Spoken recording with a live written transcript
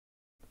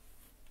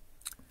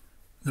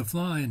The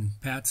flaw in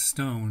Pat's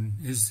stone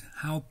is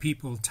how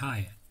people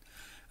tie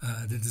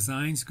it. The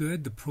design's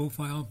good, the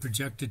profile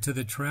projected to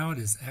the trout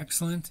is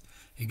excellent.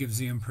 It gives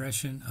the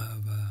impression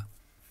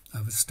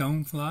of a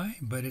stonefly,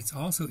 but it's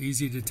also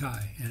easy to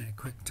tie and a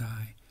quick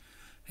tie.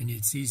 And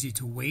it's easy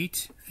to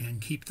weight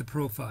and keep the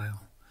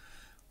profile.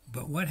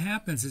 But what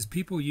happens is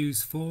people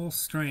use full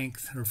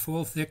strength or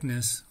full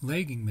thickness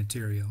legging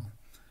material.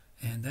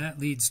 And that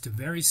leads to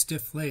very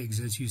stiff legs,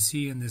 as you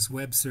see in this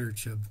web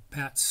search of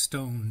Pat's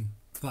stone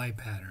fly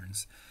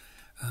patterns.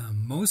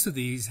 Most of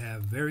these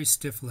have very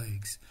stiff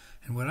legs,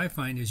 and what I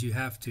find is you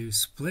have to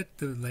split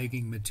the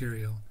legging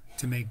material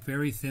to make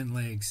very thin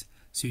legs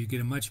so you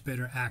get a much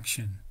better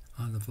action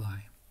on the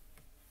fly.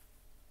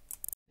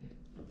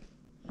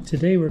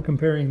 Today we're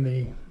comparing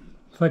the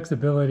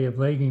flexibility of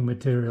legging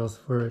materials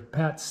for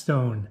Pat's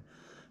stone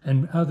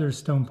and other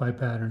stonefly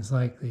patterns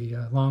like the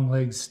long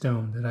leg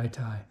stone that I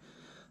tie.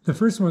 The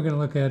first one we're going to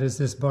look at is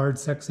this barred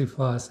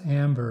Silliflex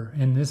amber,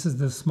 and this is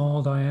the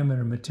small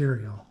diameter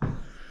material.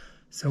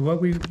 So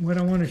what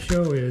I want to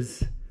show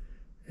is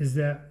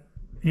that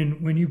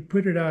when you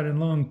put it out in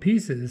long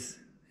pieces,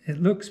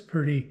 it looks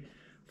pretty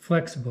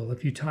flexible.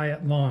 If you tie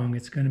it long,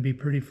 it's going to be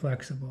pretty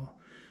flexible.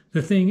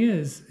 The thing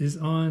is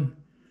on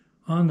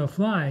the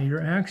fly,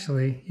 you're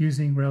actually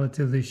using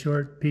relatively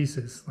short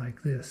pieces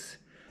like this,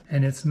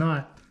 and it's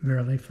not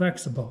very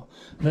flexible.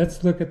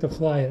 Let's look at the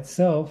fly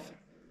itself.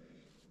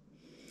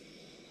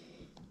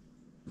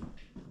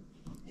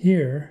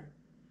 Here,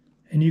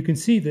 and you can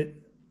see that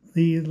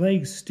the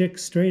legs stick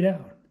straight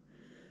out.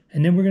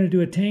 And then we're going to do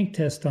a tank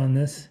test on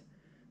this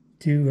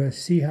to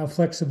see how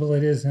flexible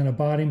it is in a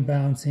bottom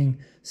bouncing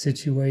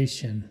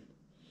situation.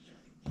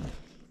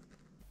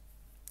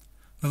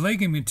 The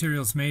legging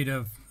material is made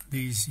of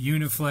these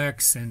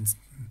Uniflexx and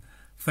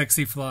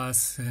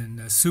FlexiFloss and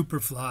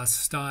SuperFloss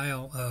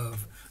style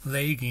of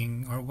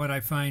legging, or what I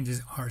find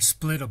are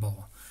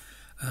splittable.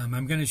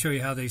 I'm going to show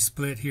you how they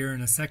split here in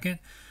a second,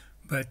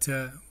 but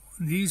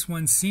these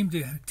ones seem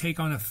to take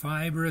on a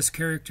fibrous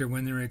character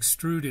when they're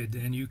extruded,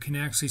 and you can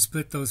actually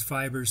split those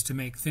fibers to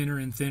make thinner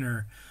and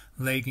thinner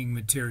legging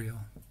material.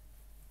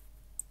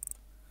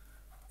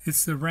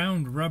 It's the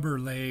round rubber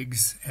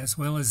legs as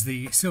well as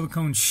the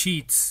silicone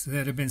sheets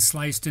that have been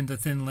sliced into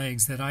thin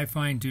legs that I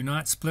find do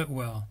not split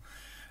well.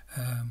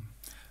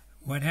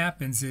 What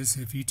happens is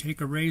if you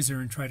take a razor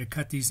and try to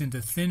cut these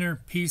into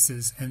thinner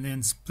pieces and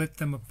then split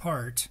them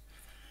apart,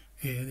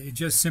 it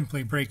just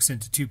simply breaks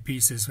into two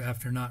pieces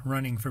after not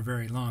running for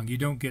very long. You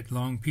don't get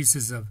long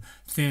pieces of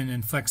thin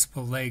and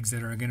flexible legs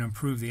that are going to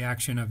improve the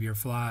action of your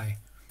fly.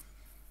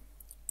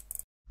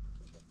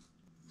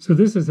 So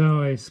this is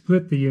how I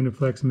split the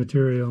Uniflexx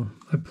material.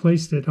 I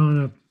placed it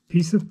on a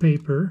piece of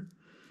paper,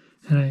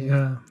 and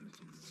I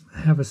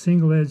have a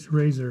single-edged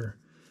razor.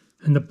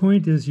 And the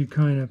point is you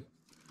kind of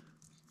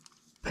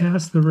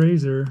pass the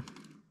razor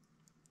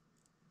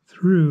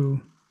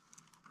through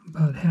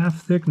about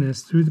half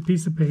thickness through the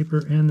piece of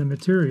paper and the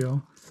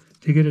material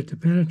to get it to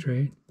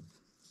penetrate,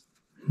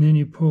 and then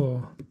you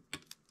pull.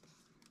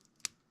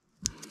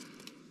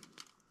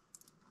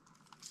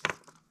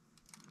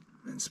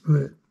 And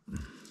split.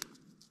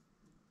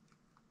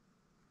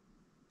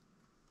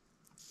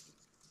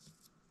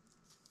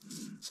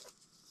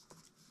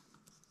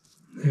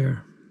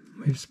 There,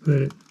 we've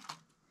split it.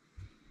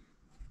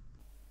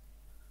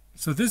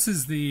 So this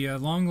is the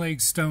long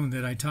leg stone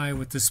that I tie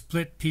with the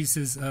split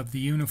pieces of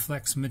the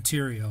Uniflexx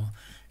material.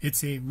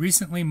 It's a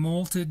recently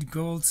molted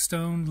gold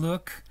stone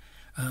look,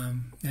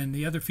 and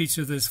the other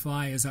feature of this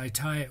fly is I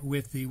tie it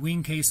with the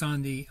wing case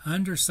on the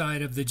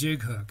underside of the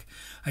jig hook.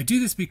 I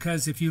do this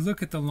because if you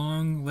look at the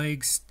long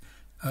leg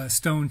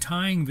stone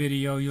tying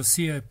video, you'll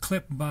see a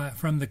clip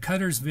from the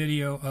cutter's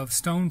video of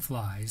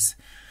stoneflies.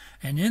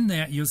 And in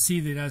that, you'll see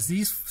that as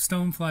these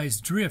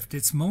stoneflies drift,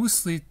 it's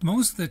most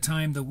of the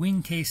time the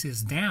wing case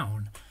is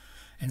down.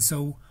 And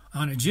so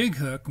on a jig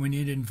hook, when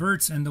it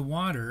inverts in the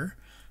water,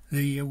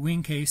 the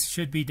wing case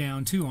should be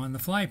down too on the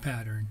fly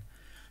pattern.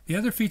 The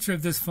other feature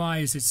of this fly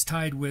is it's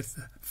tied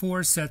with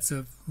 4 sets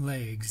of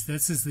legs.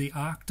 This is the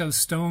octo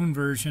stone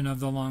version of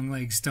the long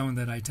leg stone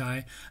that I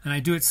tie, and I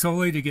do it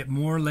solely to get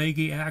more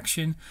leggy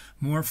action,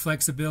 more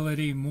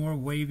flexibility, more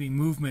wavy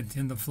movement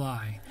in the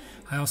fly.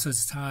 I also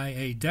tie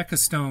a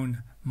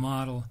decastone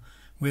model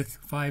with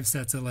 5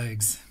 sets of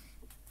legs.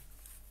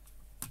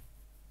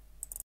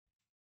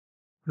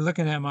 We're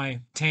looking at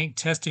my tank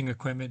testing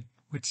equipment,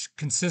 which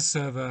consists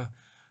of a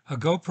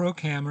GoPro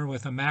camera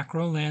with a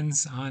macro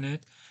lens on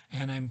it,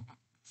 and I'm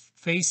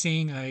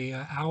facing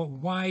a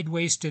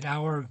wide-waisted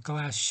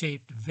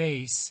hourglass-shaped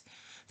vase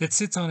that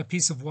sits on a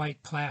piece of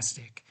white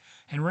plastic.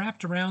 And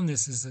wrapped around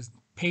this is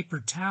paper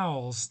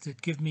towels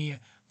that give me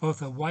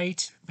both a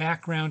white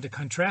background to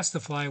contrast the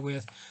fly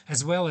with,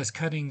 as well as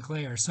cutting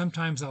glare.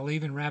 Sometimes I'll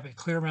even wrap it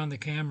clear around the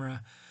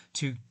camera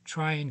to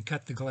try and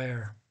cut the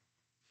glare.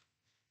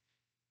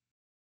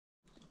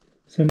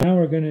 So now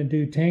we're going to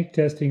do tank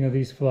testing of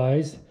these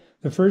flies.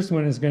 The first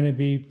one is going to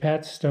be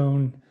Pat's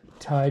stone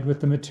tied with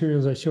the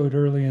materials I showed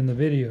early in the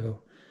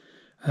video.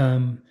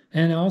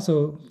 And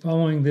also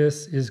following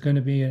this is going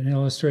to be an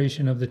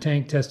illustration of the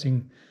tank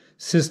testing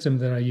system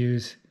that I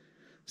use.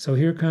 So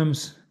here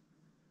comes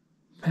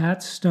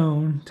Pat's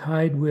stone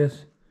tied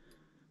with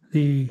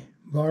the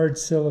barred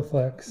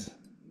Silliflex,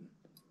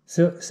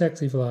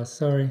 SuperFloss,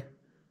 sorry.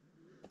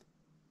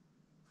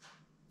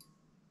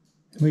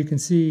 We can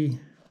see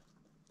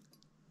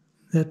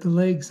that the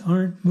legs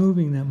aren't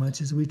moving that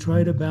much as we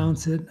try to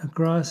bounce it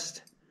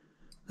across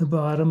the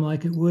bottom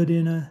like it would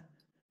in a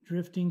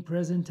drifting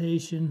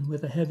presentation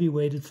with a heavy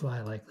weighted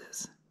fly like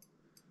this.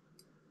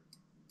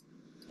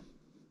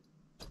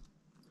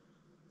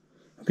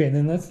 Okay,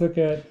 then let's look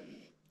at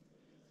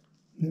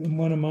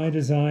one of my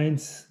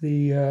designs,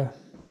 the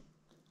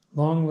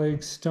long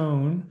leg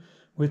stone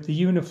with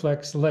the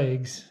Uniflexx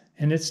legs,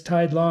 and it's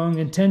tied long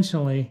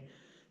intentionally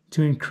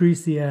to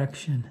increase the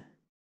action.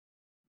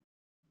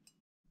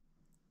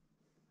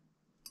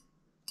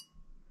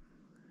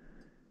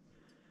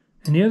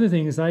 And the other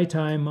thing is I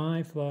tie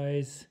my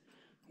flies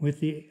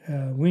with the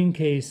wing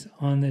case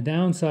on the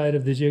downside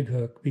of the jig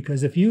hook,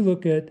 because if you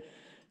look at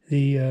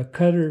the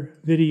cutter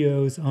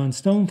videos on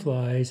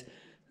stoneflies,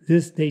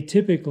 they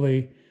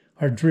typically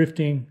are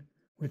drifting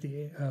with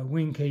the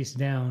wing case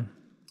down.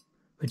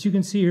 But you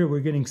can see here we're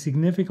getting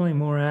significantly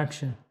more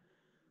action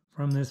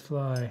from this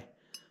fly,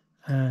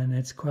 and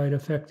it's quite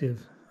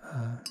effective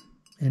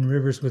in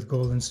rivers with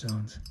golden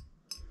stones.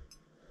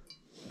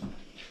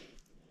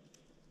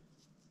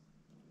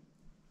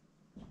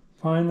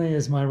 Finally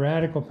is my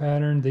radical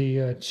pattern,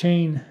 the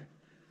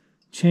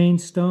chain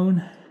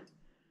stone,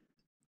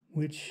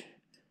 which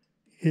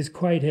is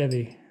quite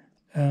heavy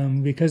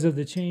because of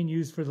the chain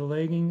used for the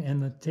legging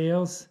and the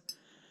tails,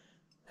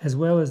 as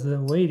well as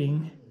the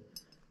weighting.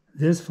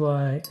 This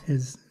fly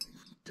is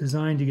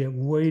designed to get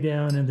way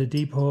down in the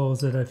deep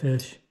holes that I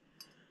fish,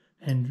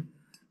 and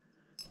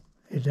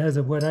it has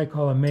what I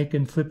call a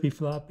making flippy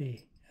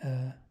floppy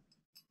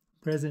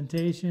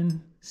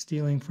presentation,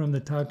 stealing from the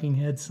Talking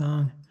Heads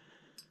song.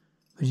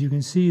 But you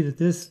can see that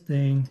this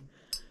thing,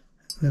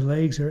 the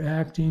legs are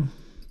acting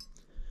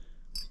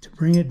to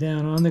bring it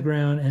down on the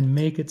ground and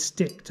make it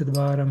stick to the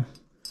bottom.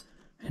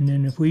 And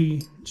then if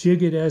we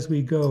jig it as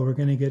we go, we're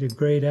going to get a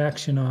great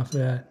action off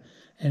that,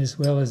 and as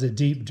well as a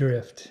deep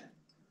drift.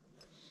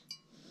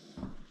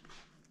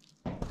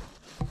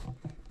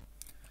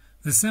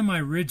 The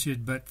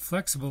semi-rigid but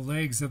flexible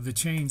legs of the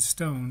chain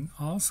stone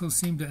also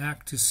seem to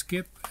act to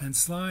skip and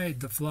slide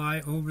the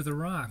fly over the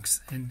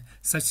rocks, and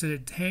such that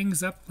it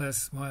hangs up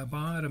less while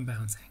bottom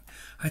bouncing.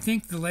 I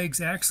think the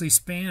legs actually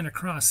span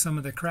across some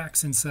of the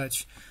cracks and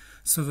such,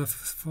 so the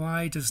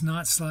fly does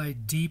not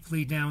slide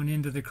deeply down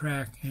into the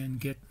crack and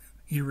get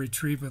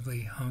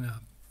irretrievably hung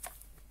up.